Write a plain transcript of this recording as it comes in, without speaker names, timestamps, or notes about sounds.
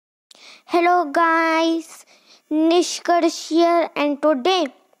Hello guys, Nishkarsh here, and today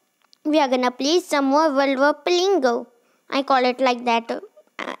we are gonna play some more War Polygon. I call it like that.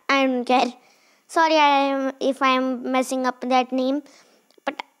 I don't care. Sorry if I am messing up that name,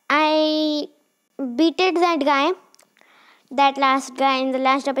 but I beated that guy. That last guy in the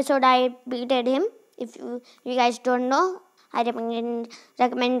last episode, I beated him. If you guys don't know, I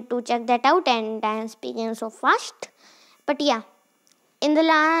recommend to check that out. And I am speaking so fast, but yeah. In the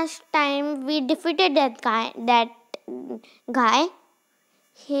last time we defeated that guy.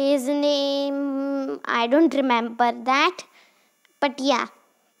 His name I don't remember that, but yeah,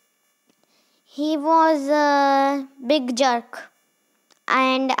 he was a big jerk,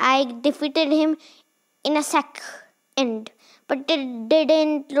 and I defeated him in a second, but it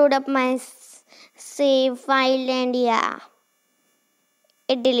didn't load up my save file, and yeah,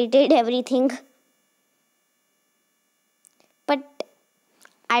 it deleted everything. But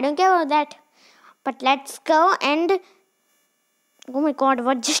I don't care about that. But let's go and oh my god,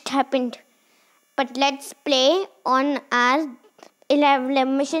 what just happened? But let's play on our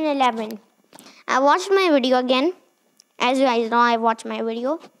 11, mission 11. I watched my video again. As you guys know, I watched my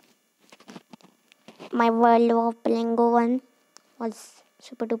video. My World of Polygon one was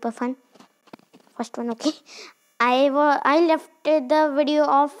super duper fun. First one, okay. I left the video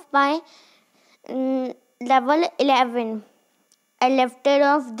off by level 11. I left it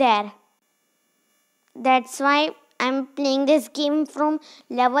off there. That's why I'm playing this game from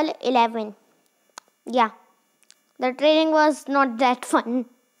level 11. Yeah, the training was not that fun.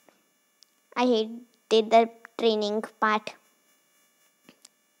 I hated the training part.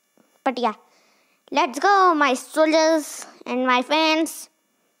 But yeah, let's go, my soldiers and my fans.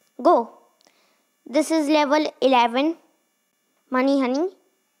 Go. This is level 11. Money, honey.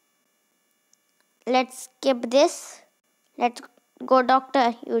 Let's skip this. Let's go,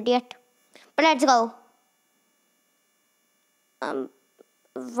 doctor, you idiot. But let's go.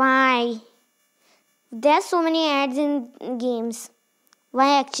 Why? There's so many ads in games.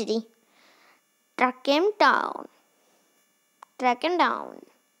 Why actually? Track him down. Track him down.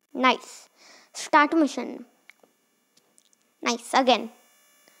 Nice. Start mission. Nice. Again.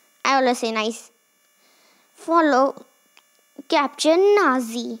 I always say nice. Follow. Capture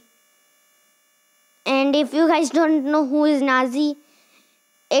Nazi. And if you guys don't know who is Nazi,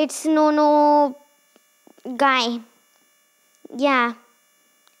 it's no guy. Yeah,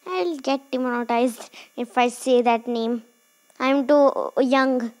 I'll get demonetized if I say that name. I'm too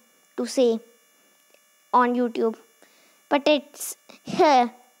young to say on YouTube. But it's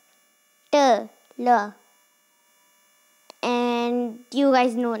Hitler. And you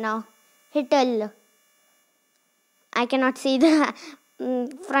guys know now. Hitler. I cannot say the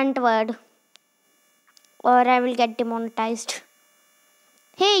front word, or I will get demonetized.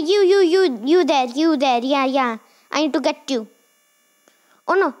 Hey, you there. Yeah. I need to get you.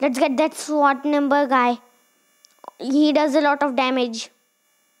 Oh no, let's get that SWAT number guy. He does a lot of damage.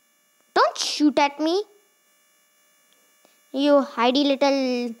 Don't shoot at me. You hidey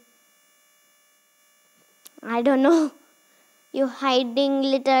little... I don't know. You hiding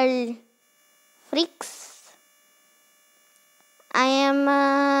little freaks. I'm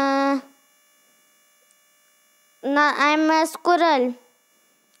a squirrel.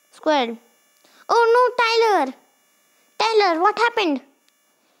 Oh no, Tyler. Tyler, what happened?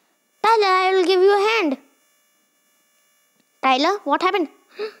 Tyler, I will give you a hand. Tyler, what happened?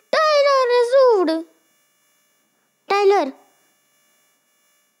 Tyler is rude. Tyler,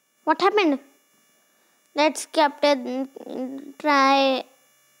 what happened? Let's captain try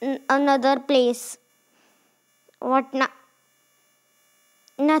another place. What?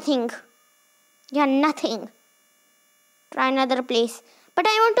 Nothing. Yeah, nothing. Try another place. But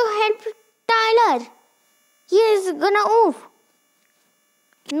I want to help Tyler. He is gonna move.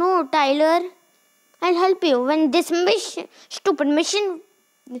 No, Tyler. I'll help you when this stupid mission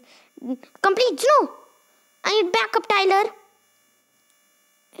completes. No. I need backup, Tyler.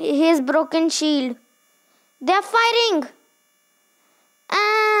 His broken shield. They are firing.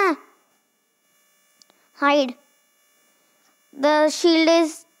 Hide. The shield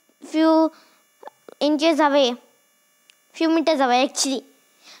is few inches away. Few meters away, actually.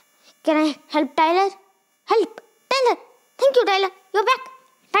 Can I help Tyler? Help! Tyler! Thank you, Tyler. You're back.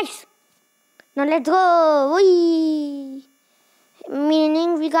 Nice. Now let's go. Whee!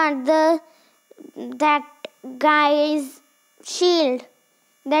 Meaning we got that guy's shield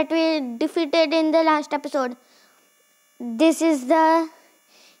that we defeated in the last episode. This is the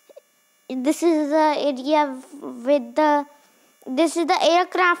area with the... This is the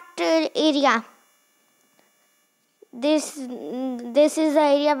aircraft area. this is the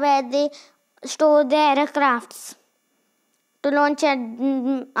area where they store their aircrafts to launch at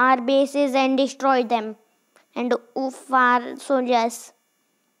our bases and destroy them and oof our soldiers.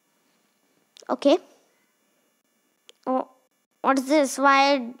 Okay. Oh, what's this?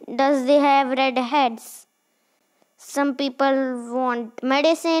 Why does they have red heads? Some people want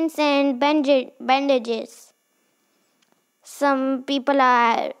medicines and bandages. Some people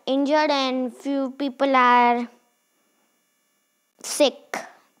are injured and few people are sick.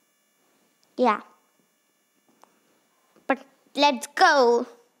 Yeah. But let's go.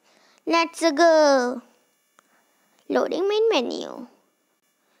 Let's go. Loading main menu.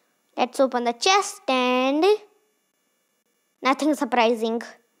 Let's open the chest and nothing surprising.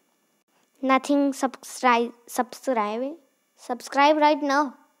 Nothing subscribe right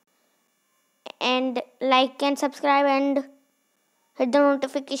now. And like and subscribe and hit the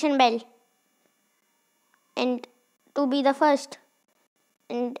notification bell. And to be the first.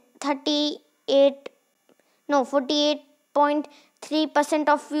 And 48.3%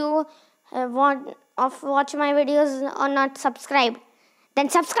 of you watch my videos or not subscribe. Then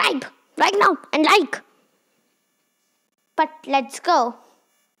subscribe right now and like. But let's go.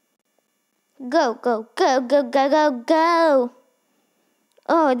 Go.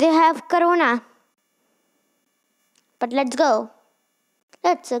 Oh, they have corona. But let's go.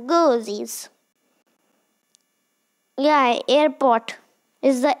 Let's go, Z's. Yeah, airport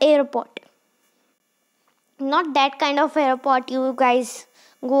is the airport. Not that kind of airport you guys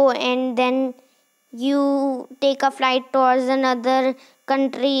go and then you take a flight towards another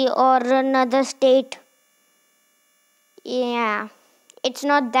country or another state. Yeah, it's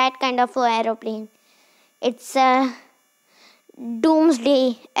not that kind of aeroplane. It's a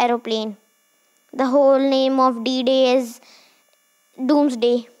doomsday aeroplane. The whole name of D-Day is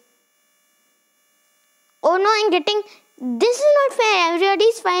Doomsday. Oh no, I'm getting... This is not fair. Everybody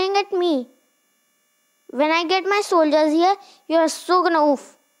is firing at me. When I get my soldiers here, you are so gonna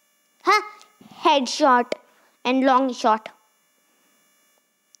oof. Huh? Headshot and long shot.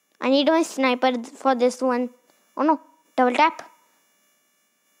 I need my sniper for this one. Oh no, double tap.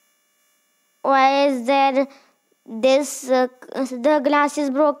 Why is there this? The glass is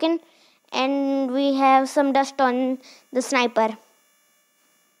broken and we have some dust on the sniper.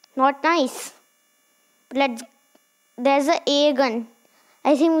 Not nice. There's a A gun.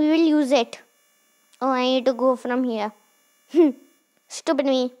 I think we will use it. Oh, I need to go from here. Stupid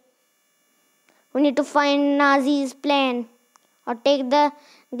me. We need to find Nazi's plane. Or take the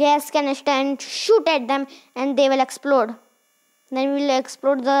gas canister and shoot at them and they will explode. Then we will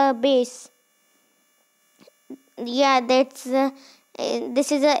explode the base. Yeah, this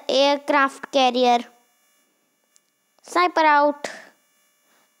is an aircraft carrier. Sniper out.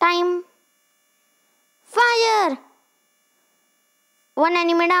 Time. Fire! One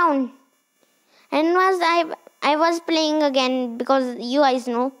enemy down. And I was playing again because you guys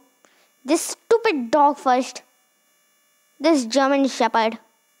know. This stupid dog first. This German Shepherd.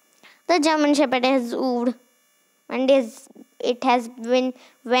 The German Shepherd has oofed. And it has been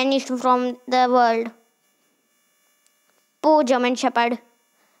vanished from the world. Poor German Shepherd.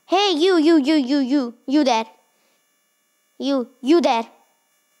 Hey, you there. You there.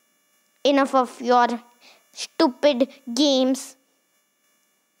 Enough of your stupid games.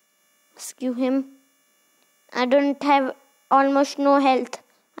 Rescue him. I don't have almost no health.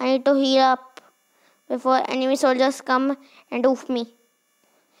 I need to heal up before enemy soldiers come and oof me.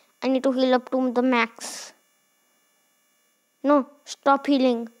 I need to heal up to the max. No, stop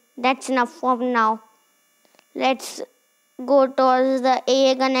healing. That's enough for now. Let's go towards the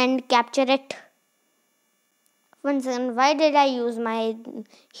A gun and capture it. One second, why did I use my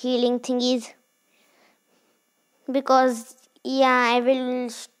healing thingies? Because, yeah, I will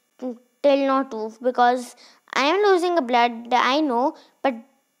tell not to. Because I am losing blood, I know. But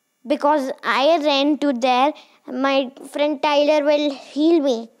because I ran to there, my friend Tyler will heal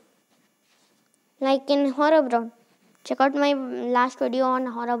me. Like in Horror Brawl. Check out my last video on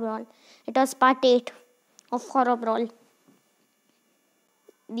Horror Brawl. It was part 8 of Horror Brawl.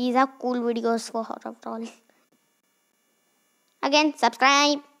 These are cool videos for Horror Brawl. Again,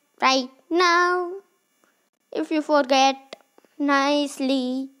 subscribe right now. If you forget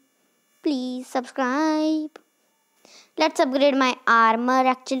nicely, please subscribe. Let's upgrade my armor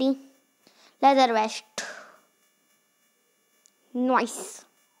actually. Leather vest. Nice.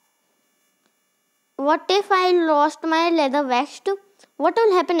 What if I lost my leather vest? What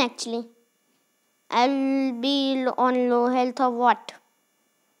will happen actually? I'll be on low health or what?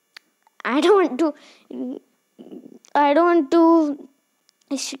 I don't want to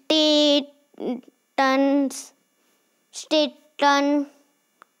stay tons Stay tuned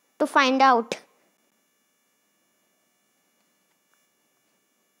to find out.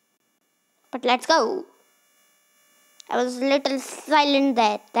 But let's go. I was a little silent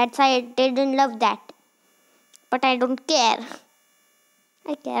there. That's why I didn't love that. But I don't care.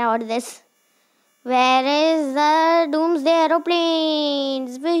 I care about this. Where is the doomsday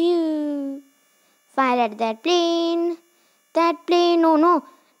aeroplanes? Woohoo! Fire at that plane. That plane. Oh no.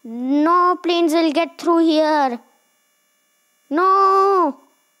 No planes will get through here. No.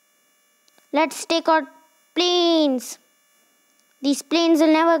 Let's take out planes. These planes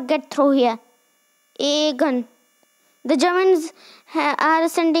will never get through here. A gun. The Germans are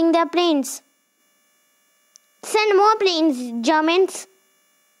sending their planes. Send more planes, Germans.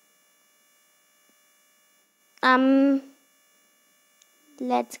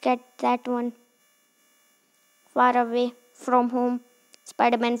 Let's get that one. Far away from home.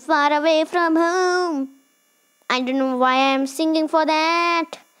 Spider-Man, far away from home. I don't know why I'm singing for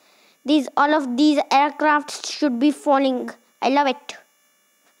that. All of these aircrafts should be falling. I love it.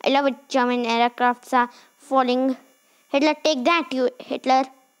 I love it. German aircrafts are falling. Hitler, take that, you Hitler.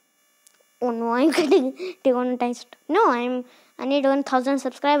 Oh no, I'm getting demonetized. No, I need 1,000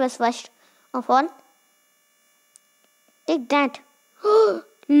 subscribers first of all. Take that.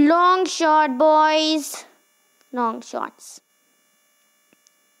 Long shot, boys. Long shots.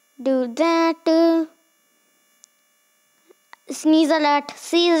 Do that. Sneeze alert.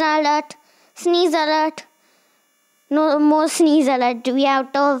 Sneeze alert. Sneeze alert. No more sneeze alert. We are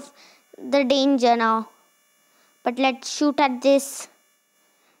out of the danger now. But let's shoot at this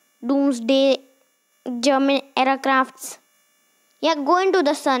doomsday German aircrafts. Yeah, go into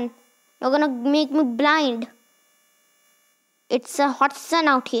the sun. You're gonna make me blind. It's a hot sun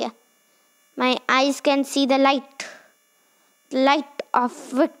out here. My eyes can see the light. The light of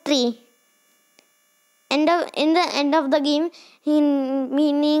victory. In the end of the game,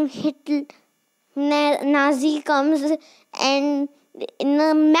 meaning Hitler, Nazi comes and in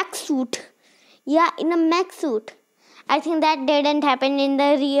a mech suit. Yeah, in a mech suit. I think that didn't happen in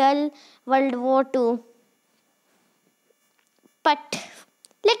the real World War II. But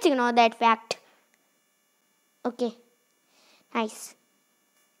let's ignore that fact. Okay. Nice.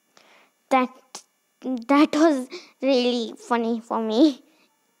 That was really funny for me.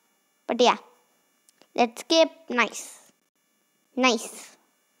 But yeah. Let's keep nice. Nice.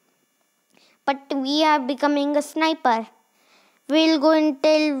 But we are becoming a sniper. We'll go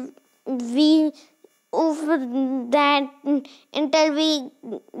until we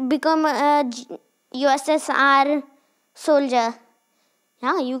become a USSR soldier.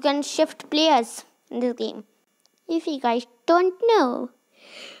 Yeah, you can shift players in this game. If you guys don't know.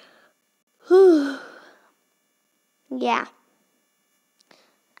 Yeah.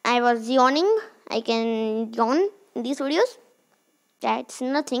 I was yawning. I can yawn in these videos. That's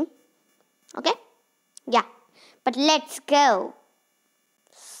nothing. Okay? Yeah. But let's go.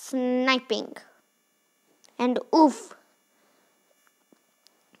 Sniping. And oof.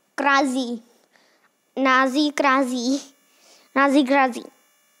 Crazy. Nazi crazy. Nazi crazy.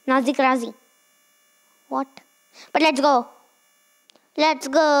 Nazi crazy. What? But let's go. Let's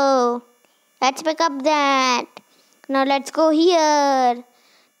go. Let's pick up that. Now let's go here.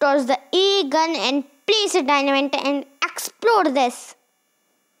 Toss the A gun and place a dynamite and explode this.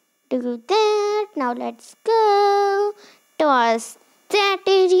 Do that. Now let's go. Toss that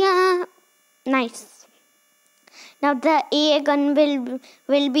area. Nice. Now the A gun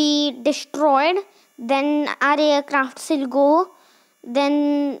will be destroyed. Then our aircrafts will go.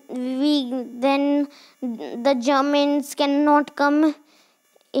 Then the Germans cannot come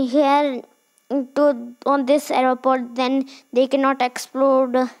here on this airport. Then they cannot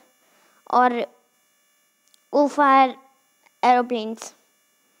explode or fire aeroplanes.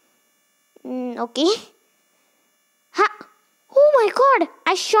 Okay. Ha! Oh my God!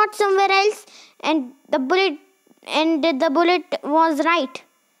 I shot somewhere else, and the bullet was right.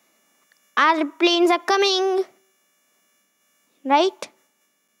 Our planes are coming. Right?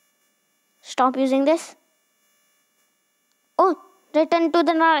 Stop using this. Oh, return to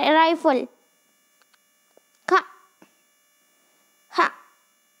the rifle. Ha! Ha!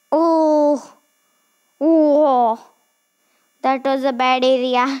 Oh! Oh! That was a bad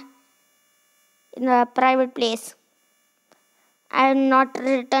area. In a private place. I will not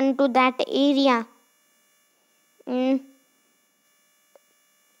return to that area.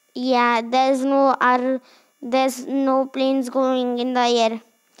 Yeah, there's no planes going in the air.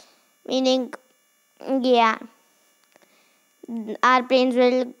 Meaning, yeah, our planes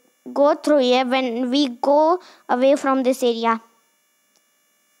will go through here when we go away from this area.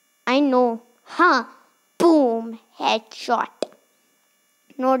 I know. Huh. Boom. Headshot.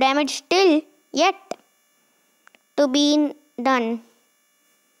 No damage still yet to be done.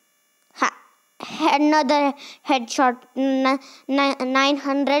 Another headshot.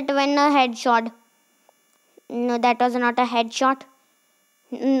 900 when a headshot. No, that was not a headshot.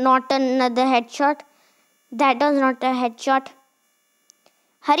 Not another headshot. That was not a headshot.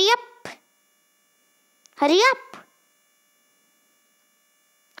 Hurry up. Hurry up.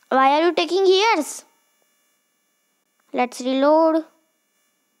 Why are you taking years? Let's reload.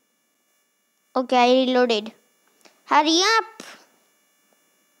 Okay, I reloaded. Hurry up.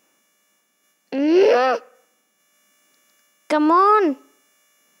 Come on.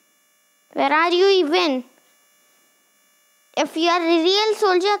 Where are you even? If you are a real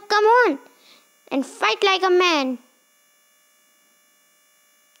soldier, come on and fight like a man.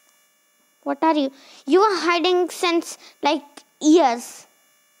 What are you? You are hiding since like years.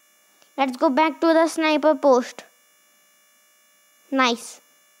 Let's go back to the sniper post. Nice.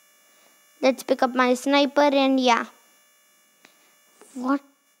 Let's pick up my sniper and yeah. What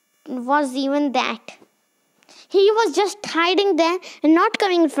was even that? He was just hiding there and not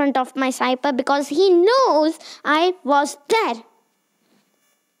coming in front of my sniper because he knows I was there.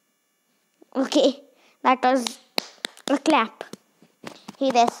 Okay, that was a clap.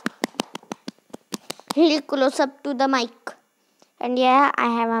 Hear this. He'll close up to the mic. And yeah, I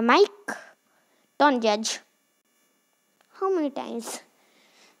have a mic. Don't judge. How many times?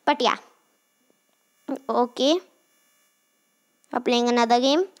 But yeah. Okay. We're playing another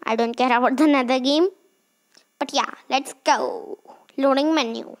game. I don't care about the another game. But yeah, let's go. Loading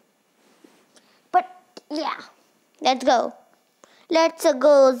menu. But yeah, let's go. Let's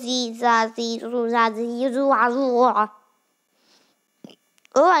go.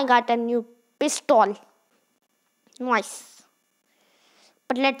 Oh, I got a new pistol. Nice.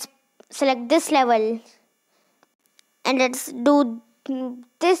 But let's select this level. And let's do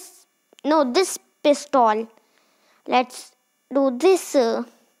this. No, this pistol. Let's do this.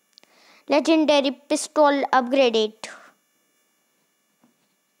 Legendary pistol upgraded.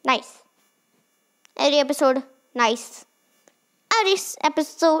 Nice. Every episode, nice. Every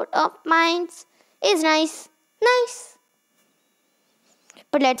episode of mine is nice. Nice.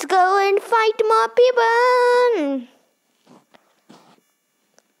 But let's go and fight more people.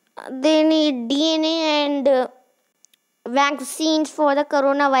 They need DNA and vaccines for the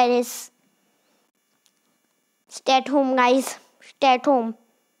coronavirus. Stay at home, guys. Stay at home.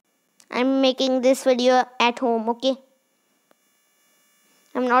 I'm making this video at home, okay?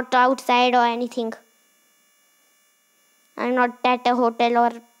 I'm not outside or anything. I'm not at a hotel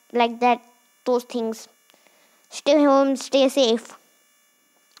or like that, those things. Stay home, stay safe.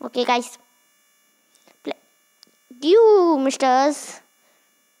 Okay, guys. You, misters.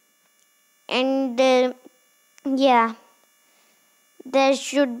 And yeah, there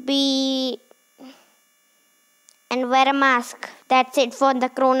should be. And wear a mask. That's it for the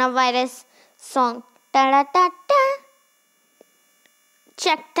coronavirus song. Ta-da-ta-ta.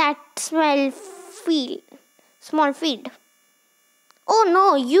 Check that small field. Oh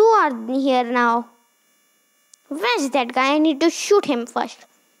no, you are here now. Where's that guy? I need to shoot him first.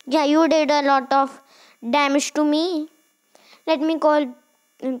 Yeah, you did a lot of damage to me. Let me call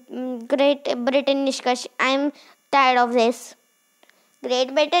Great Britain Nishkash. I'm tired of this.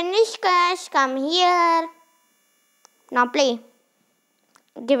 Great Britain Nishkash, come here. Now play.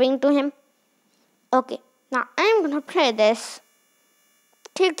 Giving to him. Okay. Now I'm gonna play this.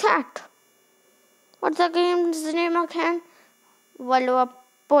 Take that. What's the game's name again? War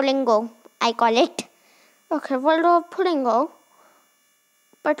Polygon, I call it. Okay, War Polygon.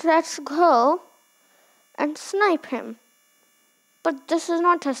 But let's go and snipe him. But this is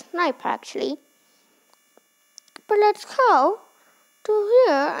not a snipe actually. But let's go to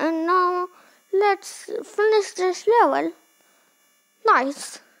here and now let's finish this level.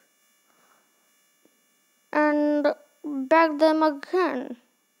 Nice. And back them again.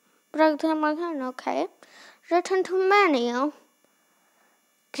 Okay. Return to menu.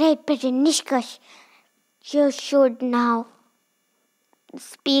 Great Britain Nishkash. You should now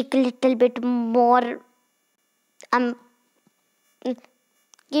speak a little bit more.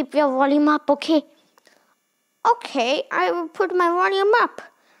 Keep your volume up, okay? Okay, I will put my volume up.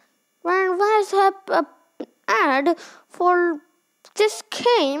 When was an ad for this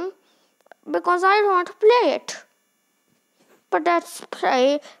game? Because I don't want to play it. But let's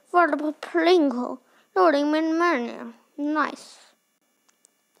play for the Plingo. Loading in menu. Nice.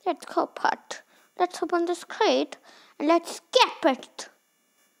 Let's go put. Let's open this crate and let's skip it.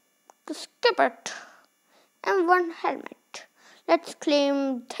 Skip it. And one helmet. Let's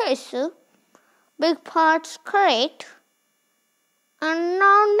claim this big parts crate. And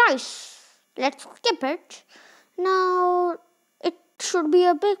now nice. Let's skip it. Now it should be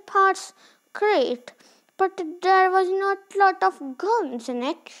a big parts crate. But there was not a lot of guns in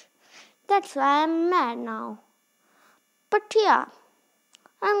it. That's why I'm mad now. But yeah,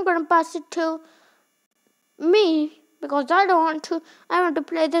 I'm gonna pass it to me because I want to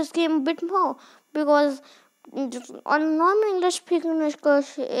play this game a bit more because on non-English speaking Nishkash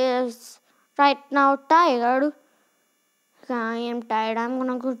is right now tired. I am tired. I'm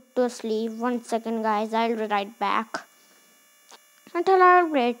gonna go to sleep. 1 second, guys. I'll be right back until I'll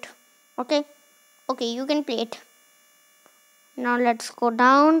wait. Okay? Okay, you can play it. Now let's go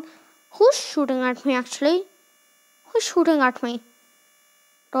down. Who's shooting at me actually? Who's shooting at me?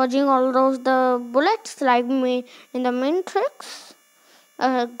 Dodging all the bullets like me in the Matrix.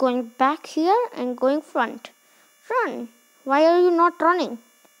 Going back here and going front. Run. Why are you not running?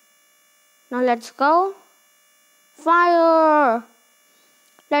 Now let's go. Fire.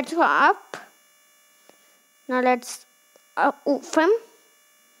 Let's go up. Now let's oof him.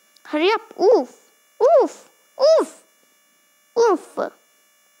 Hurry up. Oof. Oof. Oof. Oof.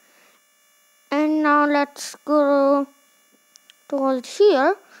 And now let's go towards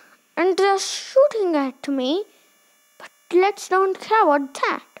here. And they're shooting at me. But let's don't care about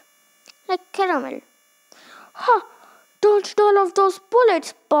that. Like caramel. Ha! Dodged all of those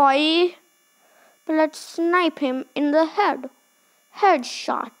bullets, boy. But let's snipe him in the head.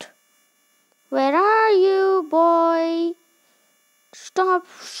 Headshot. Where are you, boy? Stop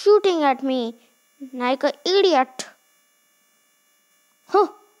shooting at me like an idiot. Huh.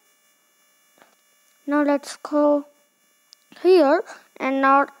 Now let's go here and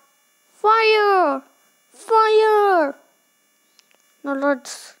now fire. Fire. Now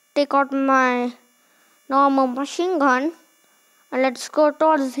let's take out my normal machine gun and let's go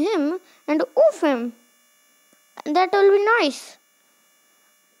towards him and oof him. And that will be nice.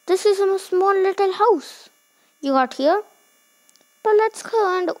 This is a small little house you got here. But let's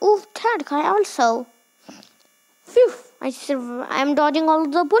go and oof that guy also. Phew, I'm dodging all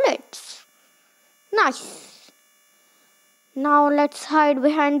the bullets. Nice. Now let's hide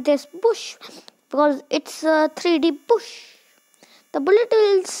behind this bush because it's a 3D bush. The bullet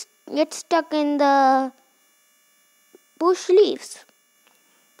will get stuck in the bush leaves.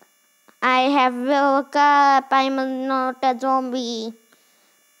 I have woke up. I'm not a zombie.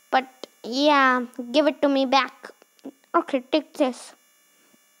 But yeah, give it to me back. Okay, take this.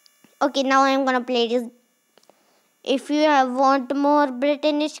 Okay, now I'm gonna play this. If you want more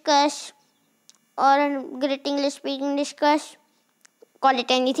British Kush or great English speaking discuss, call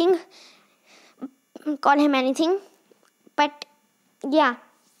it anything. Call him anything. But yeah,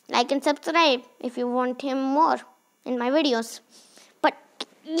 like and subscribe if you want him more in my videos. But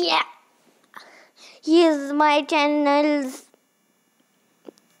yeah, here's my channels.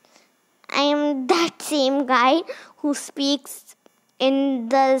 I am that same guy who speaks in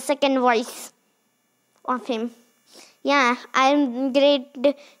the second voice of him. Yeah, I'm great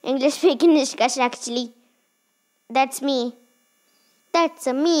English speaking discuss actually. That's me. That's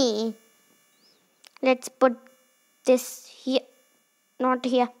me. Let's put this here. Not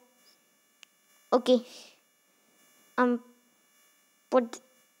here. Okay. Put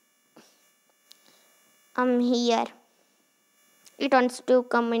here. It wants to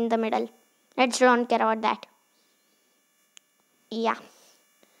come in the middle. Let's don't care about that. Yeah.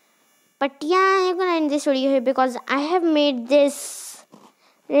 But yeah, I'm gonna end this video here because I have made this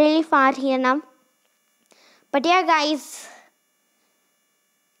really far here now. But yeah, guys,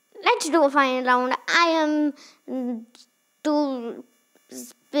 let's do a final round. I am too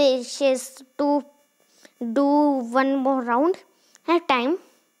spacious to do one more round. I have time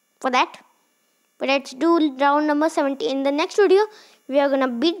for that. But let's do round number 70. In the next video, we are gonna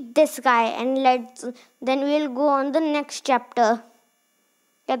beat this guy and then we'll go on the next chapter.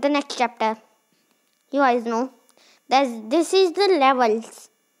 Yeah, the next chapter. You guys know. This is the levels.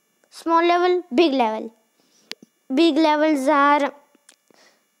 Small level, big level. Big levels are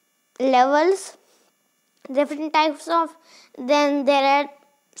levels. Different types of. Then there are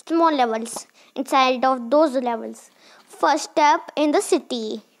small levels inside of those levels. First up in the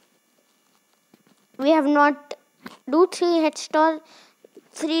city. We have not do 3 headshots.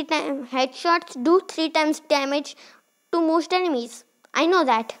 3 times headshots do 3 times damage to most enemies. I know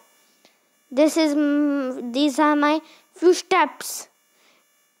that. These are my few steps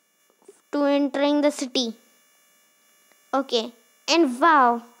to entering the city. Okay, and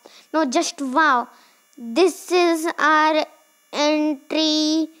wow, no, just wow. This is our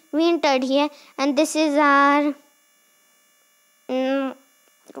entry. We entered here, and this is our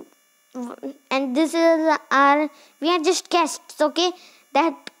And this is our, we are just guests, okay,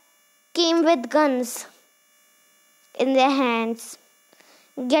 that came with guns in their hands.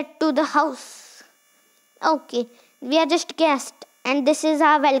 Get to the house. Okay, we are just guests, and this is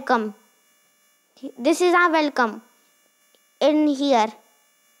our welcome. This is our welcome in here.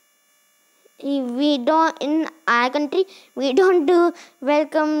 We don't, in our country, we don't do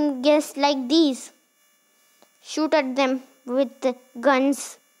welcome guests like these. Shoot at them with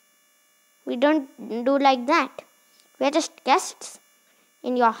guns. We don't do like that. We are just guests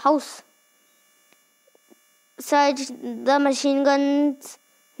in your house. Search the machine gun's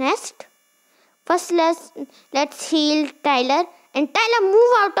nest. First, let's heal Tyler. And Tyler,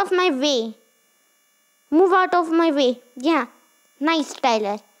 move out of my way. Move out of my way. Yeah, nice,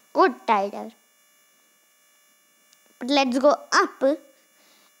 Tyler. Good, Tyler. But let's go up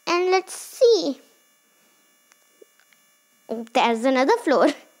and let's see. There's another floor.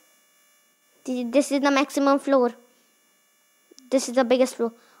 This is the maximum floor. This is the biggest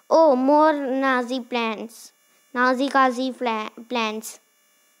floor. Oh, more Nazi plans. Nazi-Kazi plans.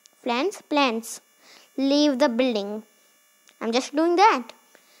 Plans. Leave the building. I'm just doing that.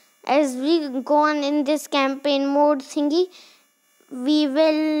 As we go on in this campaign mode thingy, we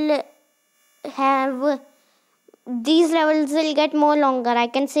will have, these levels will get more longer. I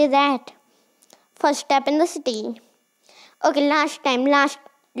can say that. First step in the city. Okay,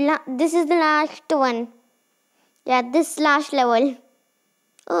 this is the last one. Yeah, this last level.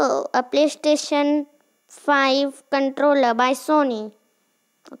 Oh, a PlayStation 5 controller by Sony.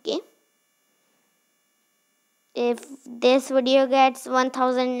 Okay. If this video gets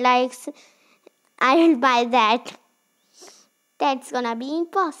 1000 likes, I will buy that. That's gonna be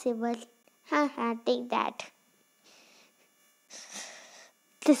impossible. Haha, take that.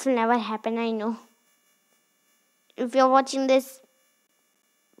 This will never happen, I know. If you're watching this,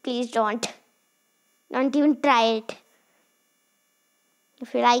 please don't. Don't even try it.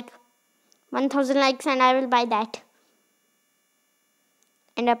 If you like 1000 likes, and I will buy that.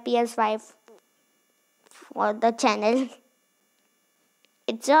 And a PS5 for the channel.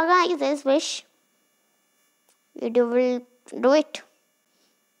 It's your guys' wish. YouTube will do it.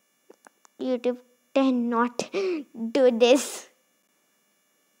 YouTube cannot do this.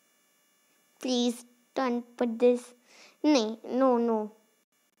 Please don't put this. No.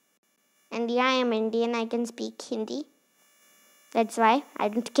 And yeah, I am Indian. I can speak Hindi. That's why I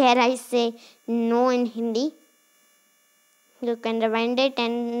don't care. I say no in Hindi. You can rewind it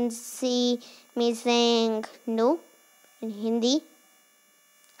and see me saying no in Hindi.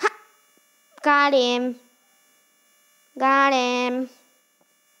 Ha! Got him.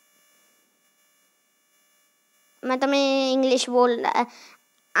 मैं तुम्हें English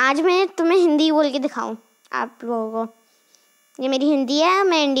आज मैं तुम्हें हिंदी बोल के दिखाऊं आप लोगों को. ये मेरी हिंदी है,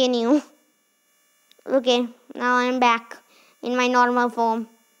 मैं इंडियन ही हूँ. Okay, now I am back in my normal form.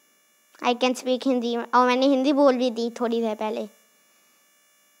 I can speak Hindi. और मैंने हिंदी बोल भी दी थोड़ी देर पहले.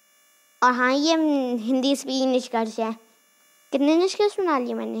 और हाँ, ये हिंदी स्पीकिंग निष्कर्ष है. कितने निष्कर्ष बना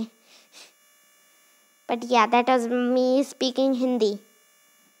लिए मैंने. But yeah, that was me speaking Hindi.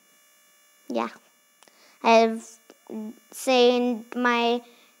 Yeah, I've said my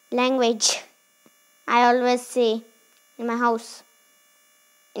language. I always say in my house,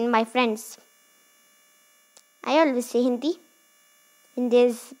 in my friends. I always say Hindi. In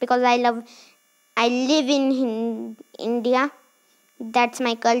this, because I live in India. That's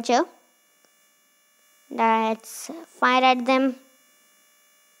my culture. Let's fire at them.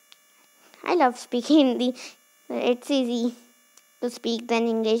 I love speaking Hindi. It's easy to speak than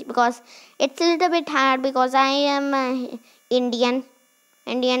English because it's a little bit hard because I am Indian.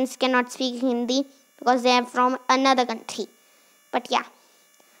 Indians cannot speak Hindi because they are from another country. But yeah,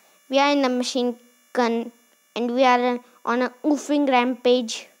 we are in a machine gun and we are on a oofing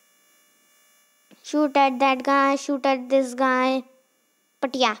rampage. Shoot at that guy, shoot at this guy.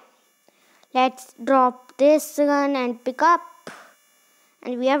 But yeah, let's drop this gun and pick up.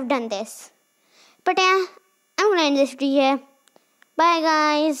 And we have done this. But yeah, I'm gonna end this video here. Bye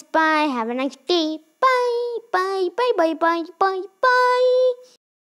guys. Bye. Have a nice day. Bye.